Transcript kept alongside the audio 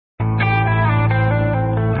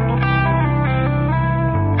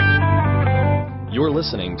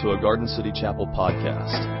listening to a Garden City Chapel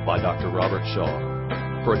podcast by Dr. Robert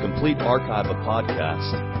Shaw. For a complete archive of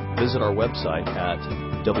podcasts, visit our website at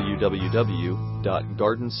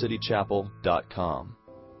www.gardencitychapel.com.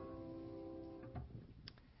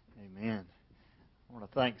 Amen. I want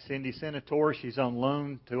to thank Cindy Senator. She's on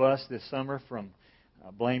loan to us this summer from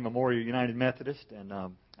Blaine Memorial United Methodist, and I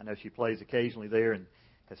know she plays occasionally there and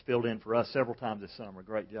has filled in for us several times this summer.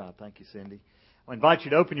 Great job. Thank you, Cindy. I invite you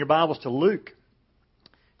to open your Bibles to Luke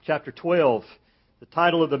chapter 12. The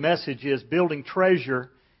title of the message is Building Treasure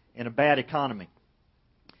in a Bad Economy.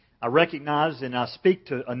 I recognize and I speak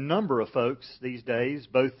to a number of folks these days,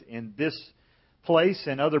 both in this place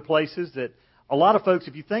and other places, that a lot of folks,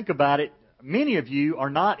 if you think about it, many of you are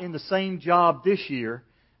not in the same job this year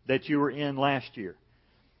that you were in last year.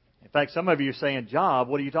 In fact, some of you are saying, job,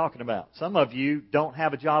 what are you talking about? Some of you don't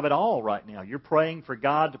have a job at all right now. You're praying for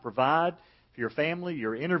God to provide for your family.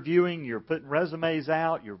 You're interviewing. You're putting resumes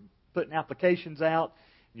out. You're putting applications out.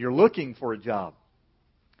 You're looking for a job.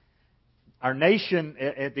 Our nation,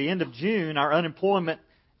 at the end of June, our unemployment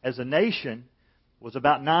as a nation was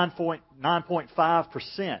about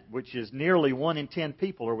 9.5%, which is nearly 1 in 10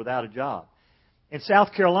 people are without a job. In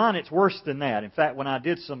South Carolina, it's worse than that. In fact, when I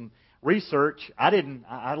did some research, I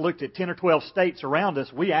looked at 10 or 12 states around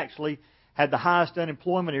us. We actually had the highest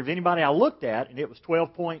unemployment of anybody I looked at, and it was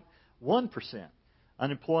 12.1%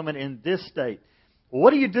 unemployment in this state. Well, what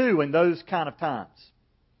do you do in those kind of times?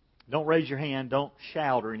 Don't raise your hand, don't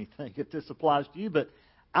shout or anything if this applies to you, but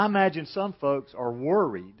I imagine some folks are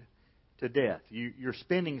worried to death. You're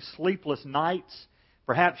spending sleepless nights.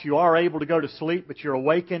 Perhaps you are able to go to sleep, but you're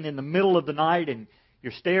awakened in the middle of the night and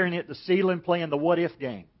you're staring at the ceiling playing the what-if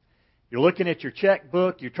game. You're looking at your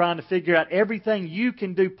checkbook. You're trying to figure out everything you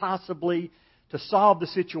can do possibly to solve the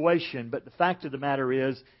situation. But the fact of the matter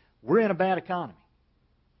is, we're in a bad economy.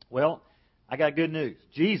 Well, I got good news.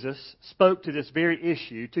 Jesus spoke to this very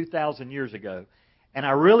issue 2,000 years ago. And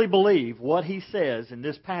I really believe what He says in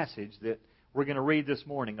this passage that we're going to read this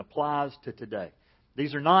morning applies to today.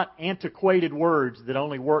 These are not antiquated words that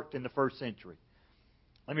only worked in the first century.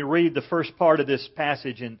 Let me read the first part of this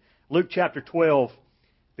passage in Luke chapter 12,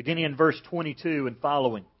 beginning in verse 22 and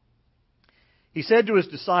following. He said to His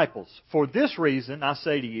disciples, "For this reason I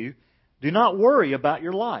say to you, do not worry about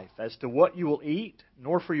your life as to what you will eat,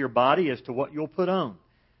 nor for your body as to what you will put on.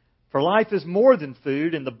 For life is more than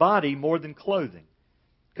food, and the body more than clothing.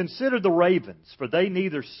 Consider the ravens, for they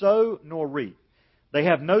neither sow nor reap. They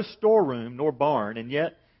have no storeroom nor barn, and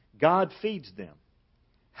yet God feeds them.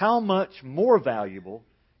 How much more valuable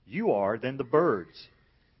you are than the birds.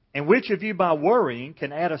 And which of you by worrying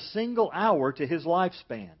can add a single hour to his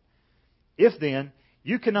lifespan? If then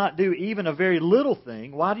you cannot do even a very little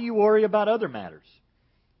thing, why do you worry about other matters?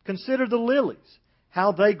 Consider the lilies,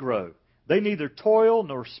 how they grow. They neither toil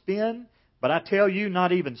nor spin, but I tell you,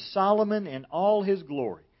 not even Solomon in all his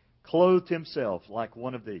glory clothed himself like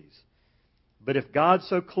one of these. But if God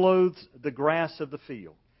so clothes the grass of the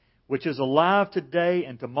field, which is alive today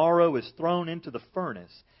and tomorrow is thrown into the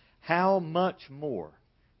furnace, how much more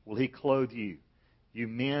will He clothe you, you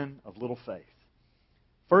men of little faith?"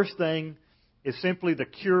 First thing is simply the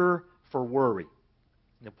cure for worry.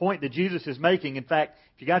 The point that Jesus is making, in fact,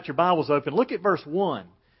 if you got your Bibles open, look at verse 1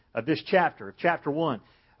 of this chapter, chapter 12,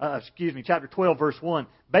 verse 1.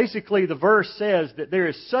 Basically, the verse says that there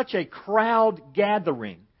is such a crowd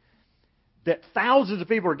gathering that thousands of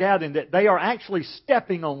people are gathering that they are actually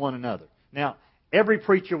stepping on one another. Now, every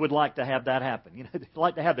preacher would like to have that happen. You know, they'd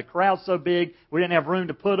like to have the crowd so big we didn't have room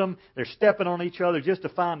to put them. They're stepping on each other just to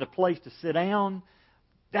find a place to sit down.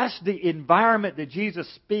 That's the environment that Jesus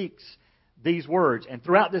speaks these words. And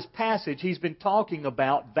throughout this passage, He's been talking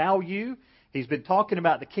about value. He's been talking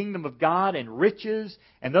about the kingdom of God and riches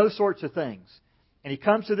and those sorts of things. And He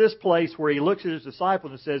comes to this place where He looks at His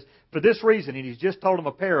disciples and says, for this reason, and He's just told them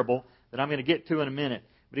a parable that I'm going to get to in a minute.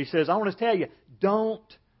 But He says, I want to tell you,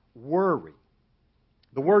 don't worry.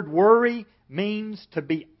 The word worry means to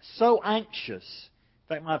be so anxious. In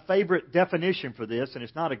fact, my favorite definition for this, and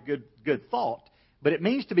it's not a good thought, but it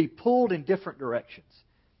means to be pulled in different directions.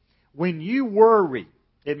 When you worry,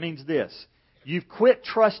 it means this. You've quit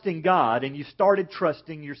trusting God and you started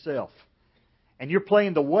trusting yourself. And you're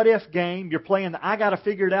playing the what-if game. You're playing the I got to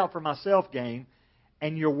figure it out for myself game.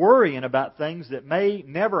 And you're worrying about things that may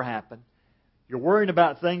never happen. You're worrying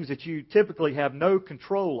about things that you typically have no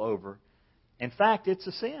control over. In fact, it's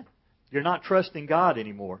a sin. You're not trusting God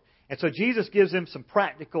anymore. And so Jesus gives them some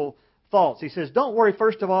practical thoughts. He says, don't worry,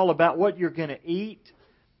 first of all, about what you're going to eat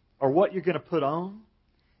or what you're going to put on.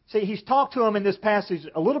 See, He's talked to them in this passage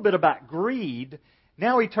a little bit about greed.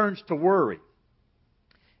 Now He turns to worry.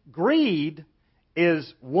 Greed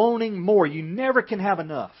is wanting more. You never can have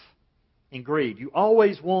enough in greed. You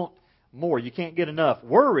always want more. You can't get enough.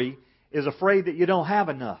 Worry is afraid that you don't have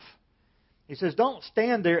enough. He says, don't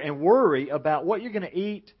stand there and worry about what you're going to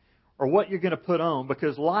eat or what you're going to put on,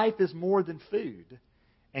 because life is more than food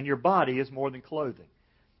and your body is more than clothing.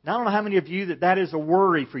 Now, I don't know how many of you that is a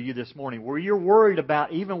worry for you this morning, where you're worried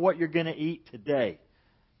about even what you're going to eat today,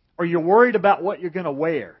 or you're worried about what you're going to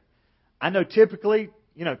wear. I know typically,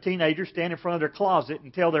 teenagers stand in front of their closet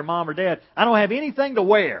and tell their mom or dad, I don't have anything to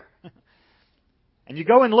wear. And you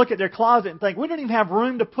go and look at their closet and think, we don't even have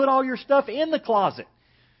room to put all your stuff in the closet.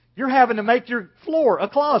 You're having to make your floor a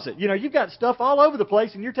closet. You've got stuff all over the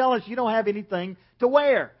place, and you're telling us you don't have anything to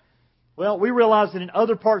wear. Well, we realize that in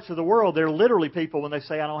other parts of the world, there are literally people, when they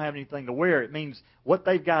say, I don't have anything to wear, it means what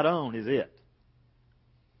they've got on is it.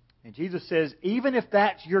 And Jesus says, even if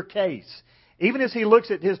that's your case, even as He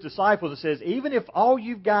looks at His disciples and says, even if all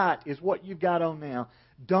you've got is what you've got on now,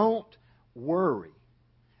 don't worry.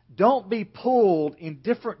 Don't be pulled in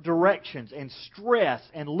different directions and stress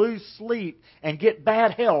and lose sleep and get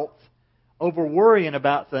bad health over worrying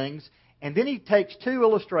about things. And then He takes two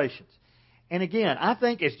illustrations. And again, I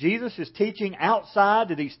think as Jesus is teaching outside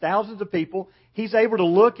to these thousands of people, He's able to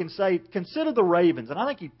look and say, consider the ravens. And I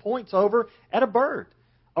think He points over at a bird,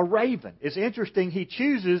 a raven. It's interesting, He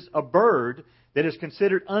chooses a bird that is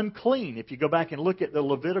considered unclean. If you go back and look at the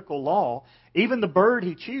Levitical law, even the bird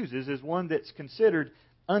He chooses is one that's considered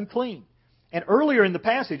unclean. And earlier in the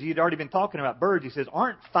passage, He had already been talking about birds. He says,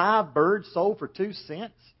 aren't 5 birds sold for 2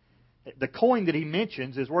 cents? The coin that He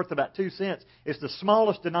mentions is worth about 2 cents. It's the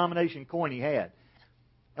smallest denomination coin He had.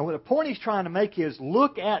 And what the point He's trying to make is,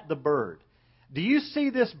 look at the bird. Do you see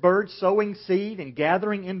this bird sowing seed and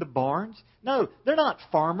gathering into barns? No, they're not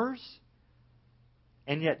farmers.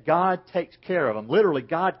 And yet God takes care of them. Literally,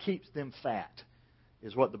 God keeps them fat,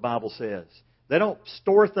 is what the Bible says. They don't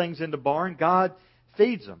store things in the barn. God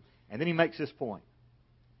feeds them. And then He makes this point.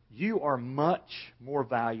 You are much more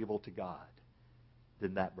valuable to God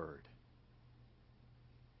than that bird.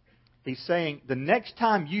 He's saying the next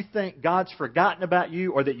time you think God's forgotten about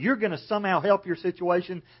you, or that you're going to somehow help your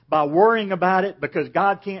situation by worrying about it because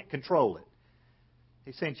God can't control it,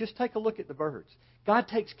 He's saying just take a look at the birds. God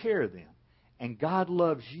takes care of them. And God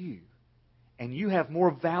loves you. And you have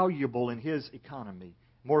more valuable in His economy,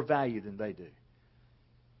 more value than they do.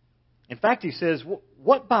 In fact, He says,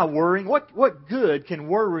 what by worrying, what good can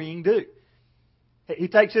worrying do? He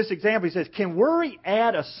takes this example. He says, can worry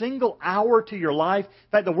add a single hour to your life?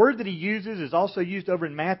 In fact, the word that He uses is also used over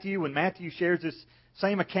in Matthew, when Matthew shares this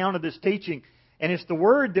same account of this teaching. And it's the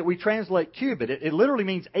word that we translate cubit. It literally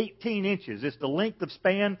means 18 inches. It's the length of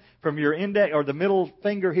span from your index or the middle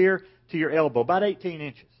finger here to your elbow, about 18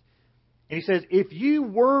 inches. And He says, if you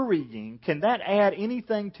worrying, can that add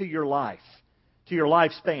anything to your life, to your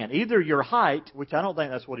lifespan? Either your height, which I don't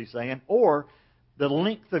think that's what He's saying, or the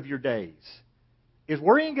length of your days. Is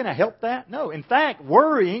worrying going to help that? No. In fact,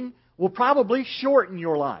 worrying will probably shorten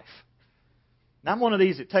your life. Now, I'm one of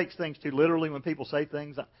these that takes things too literally when people say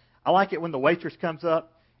things. I like it when the waitress comes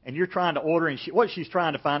up and you're trying to order, and what she's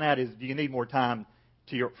trying to find out is, do you need more time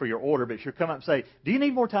for your order? But she'll come up and say, do you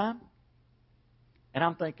need more time? And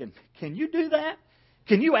I'm thinking, can you do that?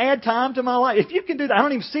 Can you add time to my life? If you can do that, I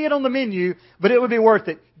don't even see it on the menu, but it would be worth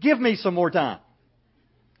it. Give me some more time.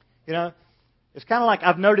 It's kind of like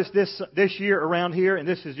I've noticed this year around here, and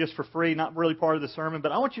this is just for free, not really part of the sermon,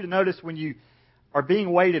 but I want you to notice when you are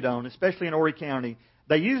being waited on, especially in Horry County,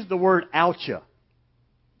 they use the word oucha.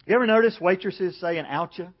 You ever notice waitresses saying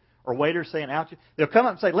oucha, or waiters saying oucha? They'll come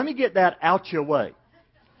up and say, let me get that oucha away.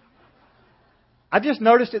 I just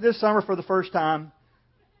noticed it this summer for the first time.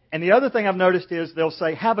 And the other thing I've noticed is they'll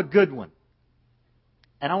say, have a good one.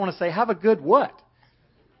 And I want to say, have a good what?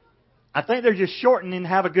 I think they're just shortening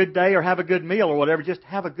have a good day or have a good meal or whatever, just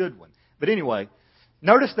have a good one. But anyway,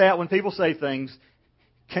 notice that when people say things,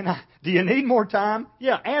 do you need more time?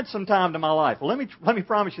 Yeah, add some time to my life. Well, let me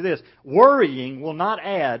promise you this. Worrying will not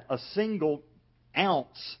add a single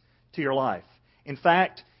ounce to your life. In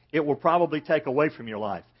fact, it will probably take away from your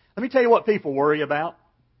life. Let me tell you what people worry about.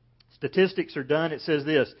 Statistics are done. It says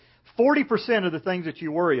this: 40% of the things that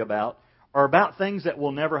you worry about are about things that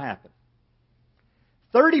will never happen.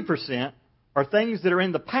 30% are things that are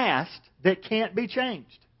in the past that can't be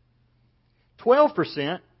changed.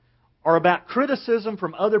 12% are about criticism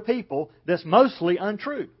from other people that's mostly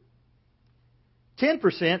untrue.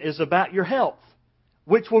 10% is about your health,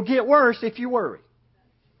 which will get worse if you worry.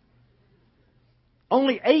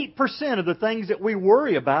 Only 8% of the things that we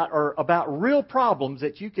worry about are about real problems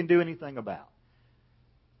that you can do anything about.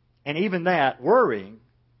 And even that, worrying,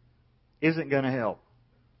 isn't going to help.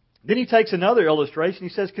 Then he takes another illustration.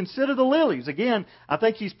 He says, consider the lilies. Again, I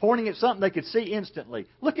think he's pointing at something they could see instantly.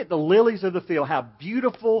 Look at the lilies of the field, how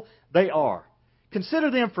beautiful they are.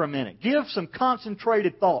 Consider them for a minute. Give some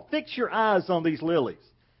concentrated thought. Fix your eyes on these lilies.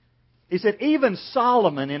 He said, even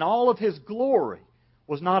Solomon in all of his glory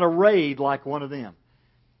was not arrayed like one of them.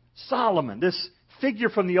 Solomon, this figure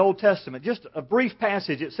from the Old Testament, just a brief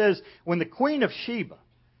passage. It says, when the Queen of Sheba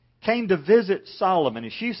came to visit Solomon,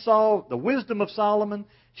 and she saw the wisdom of Solomon,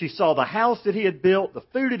 she saw the house that he had built, the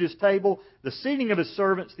food at his table, the seating of his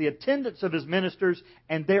servants, the attendance of his ministers,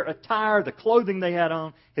 and their attire, the clothing they had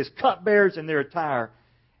on, his cupbearers and their attire,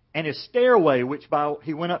 and his stairway, which by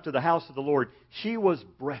he went up to the house of the Lord. She was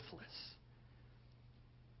breathless.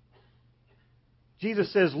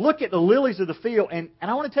 Jesus says, look at the lilies of the field, and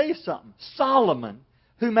I want to tell you something. Solomon,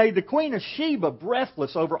 who made the Queen of Sheba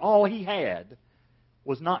breathless over all he had,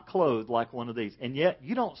 was not clothed like one of these. And yet,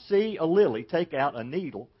 you don't see a lily take out a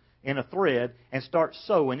needle and a thread and start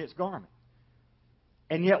sewing its garment.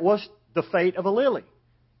 And yet, what's the fate of a lily?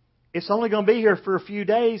 It's only going to be here for a few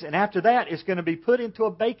days, and after that, it's going to be put into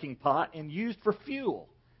a baking pot and used for fuel.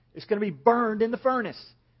 It's going to be burned in the furnace.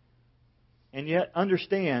 And yet,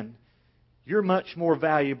 understand, you're much more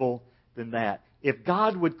valuable than that. If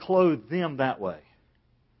God would clothe them that way,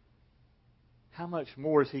 how much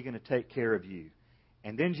more is He going to take care of you?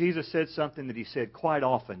 And then Jesus said something that He said quite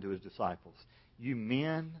often to His disciples. You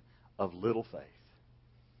men of little faith.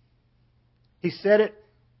 He said it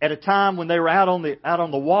at a time when they were out on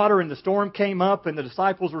the water and the storm came up and the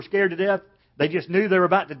disciples were scared to death. They just knew they were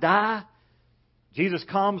about to die. Jesus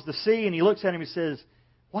calms the sea and He looks at him and says,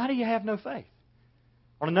 why do you have no faith?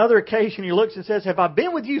 On another occasion He looks and says, have I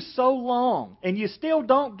been with you so long and you still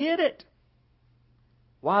don't get it?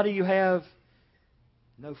 Why do you have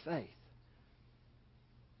no faith?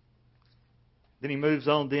 Then He moves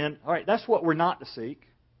on then. All right, that's what we're not to seek.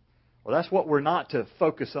 Or that's what we're not to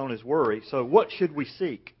focus on is worry. So what should we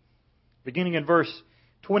seek? Beginning in verse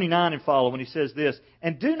 29 and following, He says this,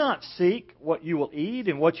 and do not seek what you will eat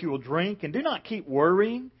and what you will drink, and do not keep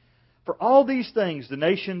worrying. For all these things the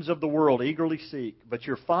nations of the world eagerly seek, but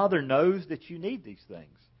your Father knows that you need these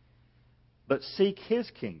things. But seek His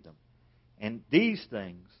kingdom, and these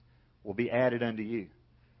things will be added unto you.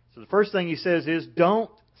 So the first thing He says is, don't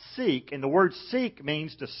seek, and the word seek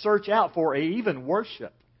means to search out for, or even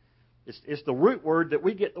worship. It's the root word that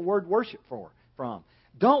we get the word worship from.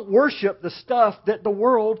 Don't worship the stuff that the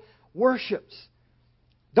world worships.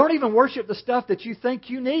 Don't even worship the stuff that you think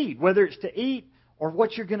you need, whether it's to eat or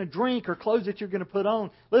what you're going to drink or clothes that you're going to put on.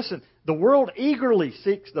 Listen, the world eagerly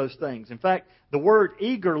seeks those things. In fact, the word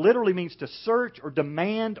eager literally means to search or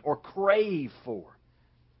demand or crave for.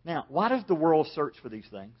 Now, why does the world search for these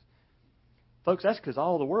things? Folks, that's because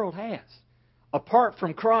all the world has. Apart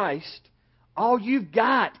from Christ, all you've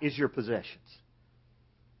got is your possessions.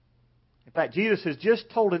 In fact, Jesus has just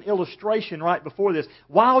told an illustration right before this.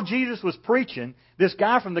 While Jesus was preaching, this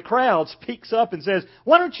guy from the crowd speaks up and says,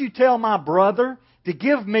 why don't you tell my brother to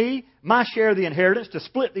give me my share of the inheritance, to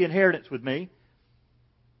split the inheritance with me?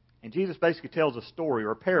 And Jesus basically tells a story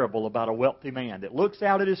or a parable about a wealthy man that looks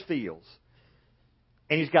out at his fields.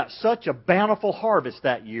 And he's got such a bountiful harvest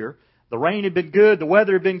that year. The rain had been good. The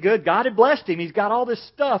weather had been good. God had blessed him. He's got all this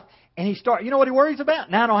stuff. And you know what he worries about?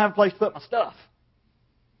 Now I don't have a place to put my stuff.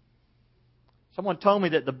 Someone told me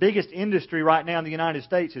that the biggest industry right now in the United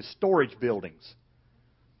States is storage buildings.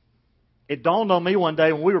 It dawned on me one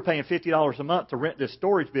day when we were paying $50 a month to rent this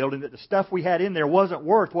storage building that the stuff we had in there wasn't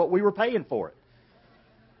worth what we were paying for it.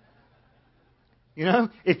 You know,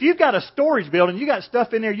 if you've got a storage building, you got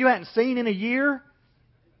stuff in there you hadn't seen in a year,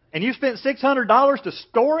 and you spent $600 to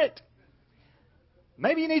store it,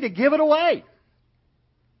 maybe you need to give it away.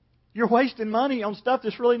 You're wasting money on stuff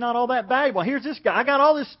that's really not all that valuable. Here's this guy. I got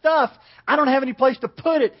all this stuff. I don't have any place to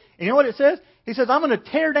put it. And you know what it says? He says, I'm going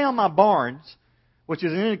to tear down my barns, which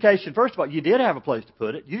is an indication, first of all, you did have a place to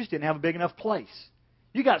put it. You just didn't have a big enough place.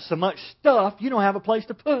 You got so much stuff, you don't have a place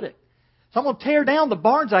to put it. So I'm going to tear down the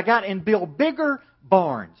barns I got and build bigger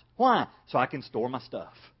barns. Why? So I can store my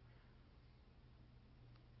stuff.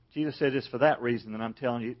 Jesus said it's for that reason that I'm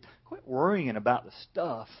telling you, quit worrying about the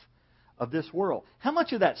stuff of this world. How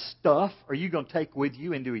much of that stuff are you going to take with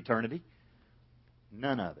you into eternity?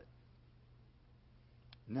 None of it.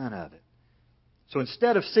 None of it. So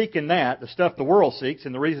instead of seeking that, the stuff the world seeks,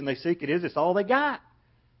 and the reason they seek it is it's all they got.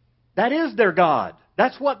 That is their God.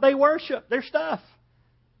 That's what they worship, their stuff.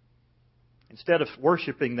 Instead of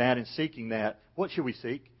worshiping that and seeking that, what should we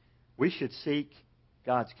seek? We should seek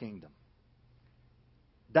God's kingdom.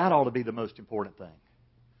 That ought to be the most important thing.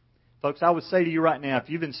 Folks, I would say to you right now, if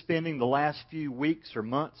you've been spending the last few weeks or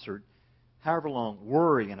months or however long,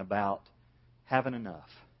 worrying about having enough.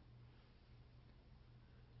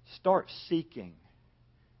 Start seeking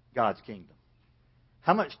God's kingdom.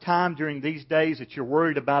 How much time during these days that you're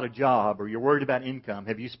worried about a job or you're worried about income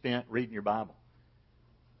have you spent reading your Bible?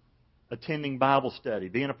 Attending Bible study,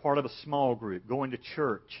 being a part of a small group, going to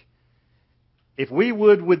church. If we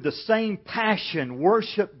would, with the same passion,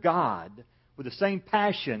 worship God, with the same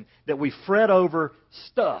passion that we fret over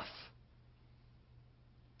stuff.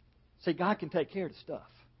 See, God can take care of the stuff.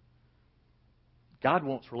 God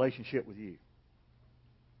wants relationship with you.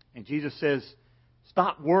 And Jesus says,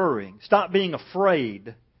 stop worrying, stop being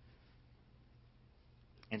afraid,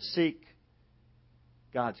 and seek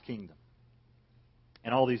God's kingdom.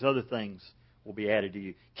 And all these other things will be added to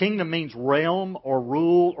you. Kingdom means realm or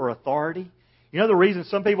rule or authority. You know the reason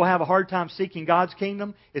some people have a hard time seeking God's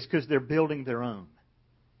kingdom is because they're building their own.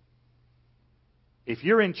 If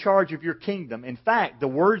you're in charge of your kingdom, in fact, the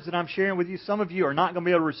words that I'm sharing with you, some of you are not going to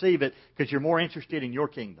be able to receive it because you're more interested in your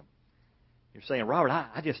kingdom. You're saying, Robert,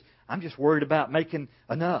 I'm just worried about making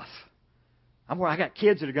enough. I got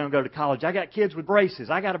kids that are going to go to college. I got kids with braces.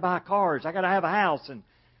 I got to buy cars. I got to have a house, and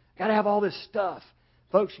got to have all this stuff.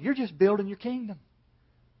 Folks, you're just building your kingdom.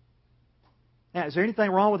 Now, is there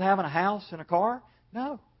anything wrong with having a house and a car?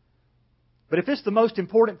 No. But if it's the most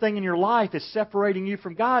important thing in your life is separating you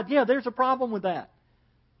from God, yeah, there's a problem with that.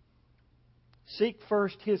 Seek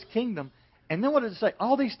first His kingdom. And then what does it say?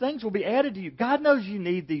 All these things will be added to you. God knows you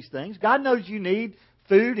need these things. God knows you need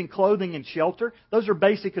food and clothing and shelter. Those are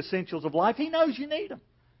basic essentials of life. He knows you need them.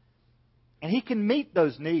 And He can meet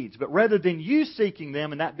those needs. But rather than you seeking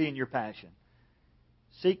them and that being your passion,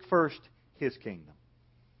 seek first His kingdom.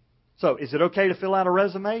 So, is it okay to fill out a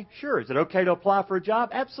resume? Sure. Is it okay to apply for a job?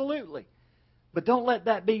 Absolutely. But don't let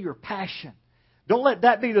that be your passion. Don't let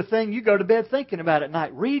that be the thing you go to bed thinking about at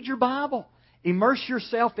night. Read your Bible. Immerse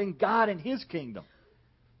yourself in God and His kingdom.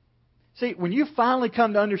 See, when you finally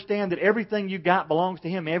come to understand that everything you got belongs to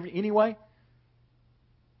Him anyway,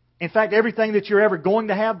 in fact, everything that you're ever going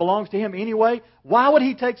to have belongs to Him anyway, why would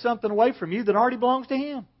He take something away from you that already belongs to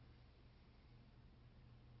Him?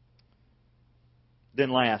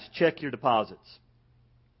 Then last, check your deposits.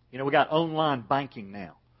 You know, we got online banking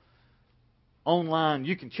now. Online,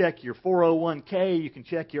 you can check your 401k, you can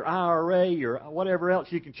check your IRA, your whatever else.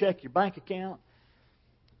 You can check your bank account.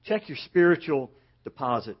 Check your spiritual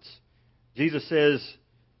deposits. Jesus says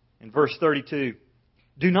in verse 32,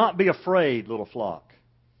 do not be afraid, little flock,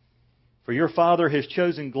 for your Father has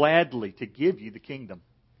chosen gladly to give you the kingdom.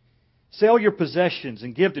 Sell your possessions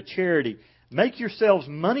and give to charity. Make yourselves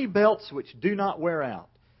money belts which do not wear out,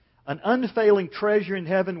 an unfailing treasure in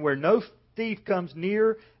heaven where no thief comes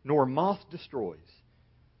near, nor moth destroys.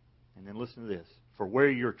 And then listen to this. For where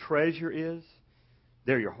your treasure is,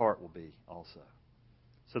 there your heart will be also.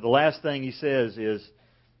 So the last thing He says is,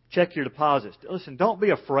 check your deposits. Listen, don't be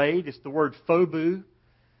afraid. It's the word phobu.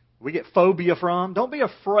 We get phobia from. Don't be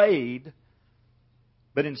afraid.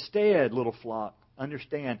 But instead, little flock,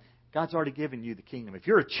 understand, God's already given you the kingdom. If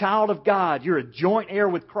you're a child of God, you're a joint heir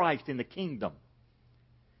with Christ in the kingdom.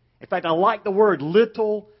 In fact, I like the word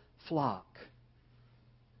little flock.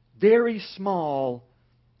 Very small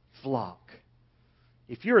flock.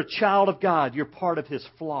 If you're a child of God, you're part of His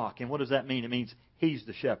flock. And what does that mean? It means He's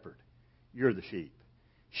the shepherd. You're the sheep.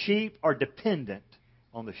 Sheep are dependent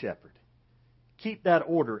on the shepherd. Keep that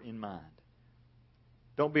order in mind.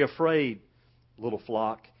 Don't be afraid, little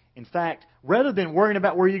flock. In fact, rather than worrying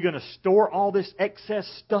about where you're going to store all this excess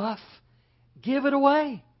stuff, give it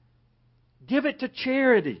away. Give it to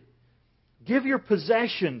charity. Give your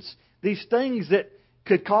possessions, these things that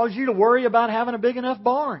could cause you to worry about having a big enough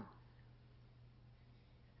barn.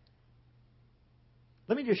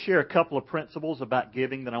 Let me just share a couple of principles about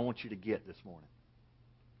giving that I want you to get this morning.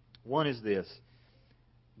 One is this.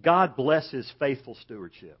 God blesses faithful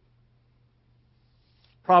stewardship.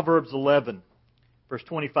 Proverbs 11, verse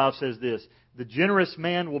 25 says this, the generous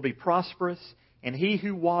man will be prosperous, and he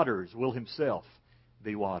who waters will himself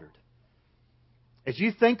be watered. As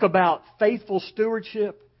you think about faithful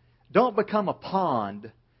stewardship, don't become a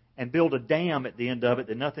pond and build a dam at the end of it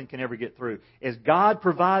that nothing can ever get through. As God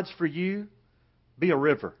provides for you, be a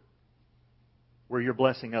river where you're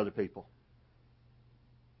blessing other people.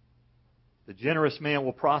 The generous man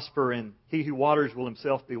will prosper, and he who waters will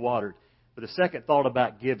himself be watered. But the second thought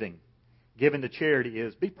about giving to charity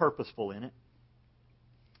is be purposeful in it.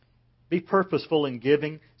 Be purposeful in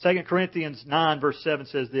giving. 2 Corinthians 9 verse 7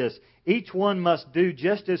 says this, each one must do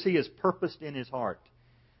just as he has purposed in his heart,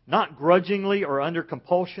 not grudgingly or under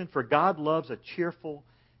compulsion, for God loves a cheerful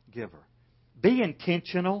giver. Be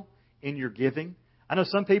intentional in your giving. I know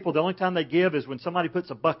some people, the only time they give is when somebody puts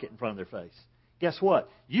a bucket in front of their face. Guess what?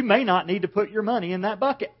 You may not need to put your money in that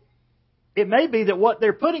bucket. It may be that what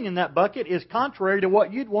they're putting in that bucket is contrary to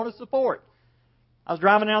what you'd want to support. I was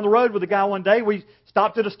driving down the road with a guy one day. We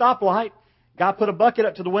stopped at a stoplight. Guy put a bucket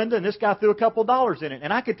up to the window, and this guy threw a couple of dollars in it.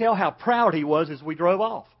 And I could tell how proud he was as we drove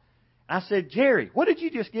off. And I said, Jerry, what did you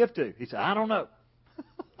just give to? He said, I don't know.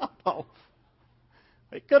 I thought,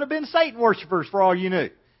 it could have been Satan worshipers for all you knew.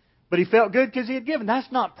 But he felt good because he had given. That's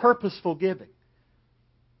not purposeful giving.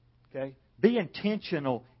 Okay? Be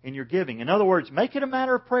intentional in your giving. In other words, make it a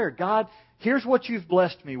matter of prayer. God, here's what you've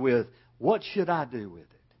blessed me with. What should I do with it?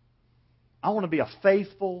 I want to be a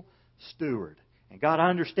faithful steward. And God, I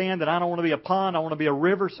understand that I don't want to be a pond. I want to be a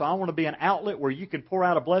river. So I want to be an outlet where you can pour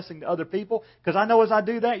out a blessing to other people. Because I know as I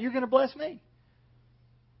do that, you're going to bless me.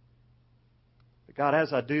 But God,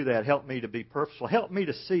 as I do that, help me to be purposeful. Help me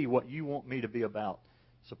to see what you want me to be about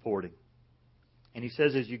supporting. And He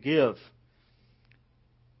says as you give,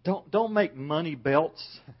 don't make money belts.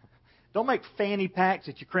 Don't make fanny packs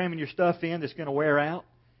that you're cramming your stuff in that's going to wear out.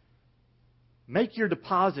 Make your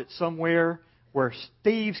deposit somewhere where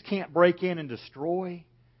thieves can't break in and destroy,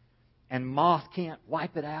 and moth can't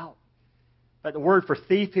wipe it out. But the word for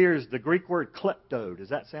thief here is the Greek word klepto. Does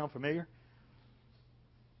that sound familiar?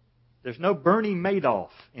 There's no Bernie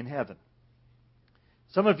Madoff in heaven.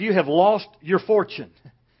 Some of you have lost your fortune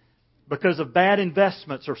because of bad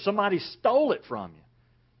investments or somebody stole it from you.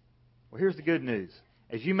 Well, here's the good news.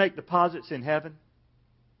 As you make deposits in heaven,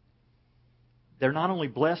 they're not only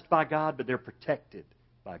blessed by God, but they're protected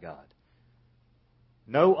by God.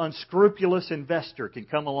 No unscrupulous investor can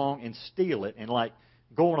come along and steal it and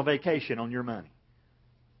go on a vacation on your money.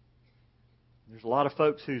 There's a lot of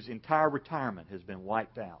folks whose entire retirement has been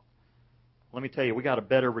wiped out. Let me tell you, we got a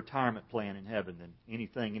better retirement plan in heaven than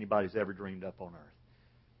anything anybody's ever dreamed up on earth.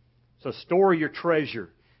 So store your treasure.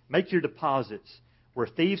 Make your deposits where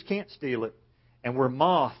thieves can't steal it and where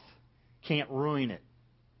moth can't ruin it.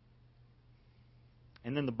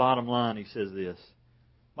 And then the bottom line, he says this.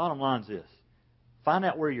 Bottom line is this. Find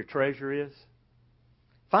out where your treasure is.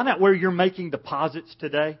 Find out where you're making deposits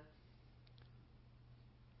today.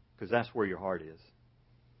 Because that's where your heart is.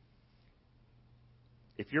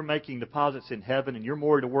 If you're making deposits in heaven and you're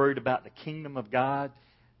more worried about the kingdom of God,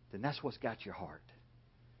 then that's what's got your heart.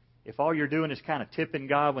 If all you're doing is kind of tipping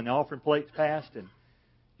God when the offering plate's passed and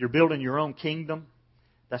you're building your own kingdom,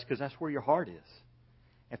 that's because that's where your heart is.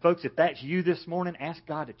 And folks, if that's you this morning, ask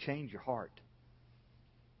God to change your heart.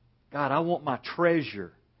 God, I want my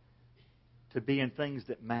treasure to be in things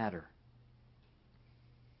that matter.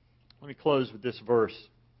 Let me close with this verse.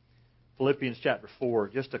 Philippians chapter 4.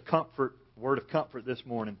 Just a word of comfort this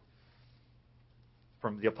morning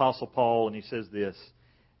from the Apostle Paul. And he says this,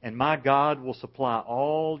 and my God will supply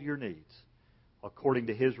all your needs according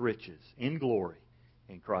to His riches in glory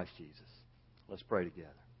in Christ Jesus. Let's pray together.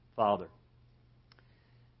 Father,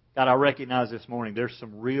 God, I recognize this morning there's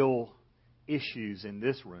some real issues in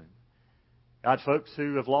this room. God, folks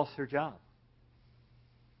who have lost their job.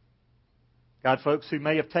 God, folks who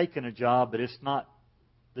may have taken a job, but it's not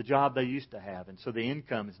the job they used to have, and so the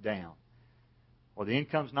income is down. Or the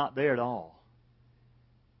income's not there at all.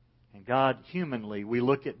 And God, humanly, we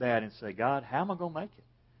look at that and say, God, how am I going to make it?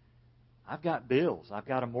 I've got bills. I've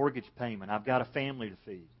got a mortgage payment. I've got a family to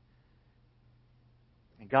feed.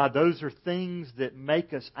 And God, those are things that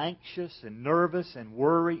make us anxious and nervous and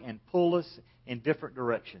worry and pull us in different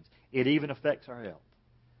directions. It even affects our health.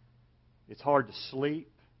 It's hard to sleep.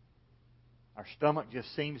 Our stomach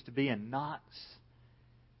just seems to be in knots.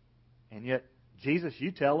 And yet, Jesus,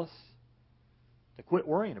 you tell us to quit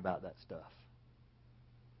worrying about that stuff.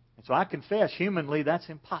 And so I confess, humanly, that's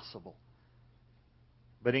impossible.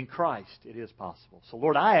 But in Christ, it is possible. So,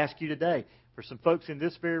 Lord, I ask you today for some folks in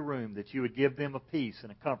this very room that you would give them a peace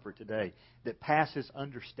and a comfort today that passes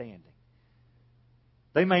understanding.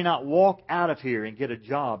 They may not walk out of here and get a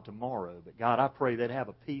job tomorrow, but God, I pray they'd have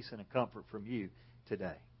a peace and a comfort from you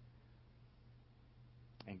today.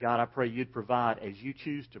 And God, I pray you'd provide as you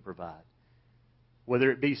choose to provide.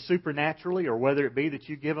 Whether it be supernaturally or whether it be that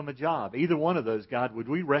you give them a job. Either one of those, God, would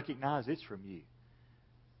we recognize it's from you?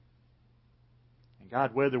 And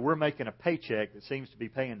God, whether we're making a paycheck that seems to be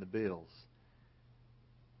paying the bills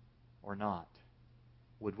or not,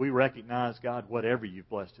 would we recognize, God, whatever you've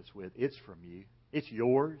blessed us with, it's from you. It's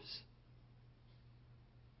yours.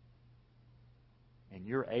 And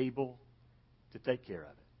you're able to take care of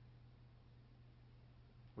it.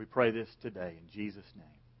 We pray this today in Jesus' name.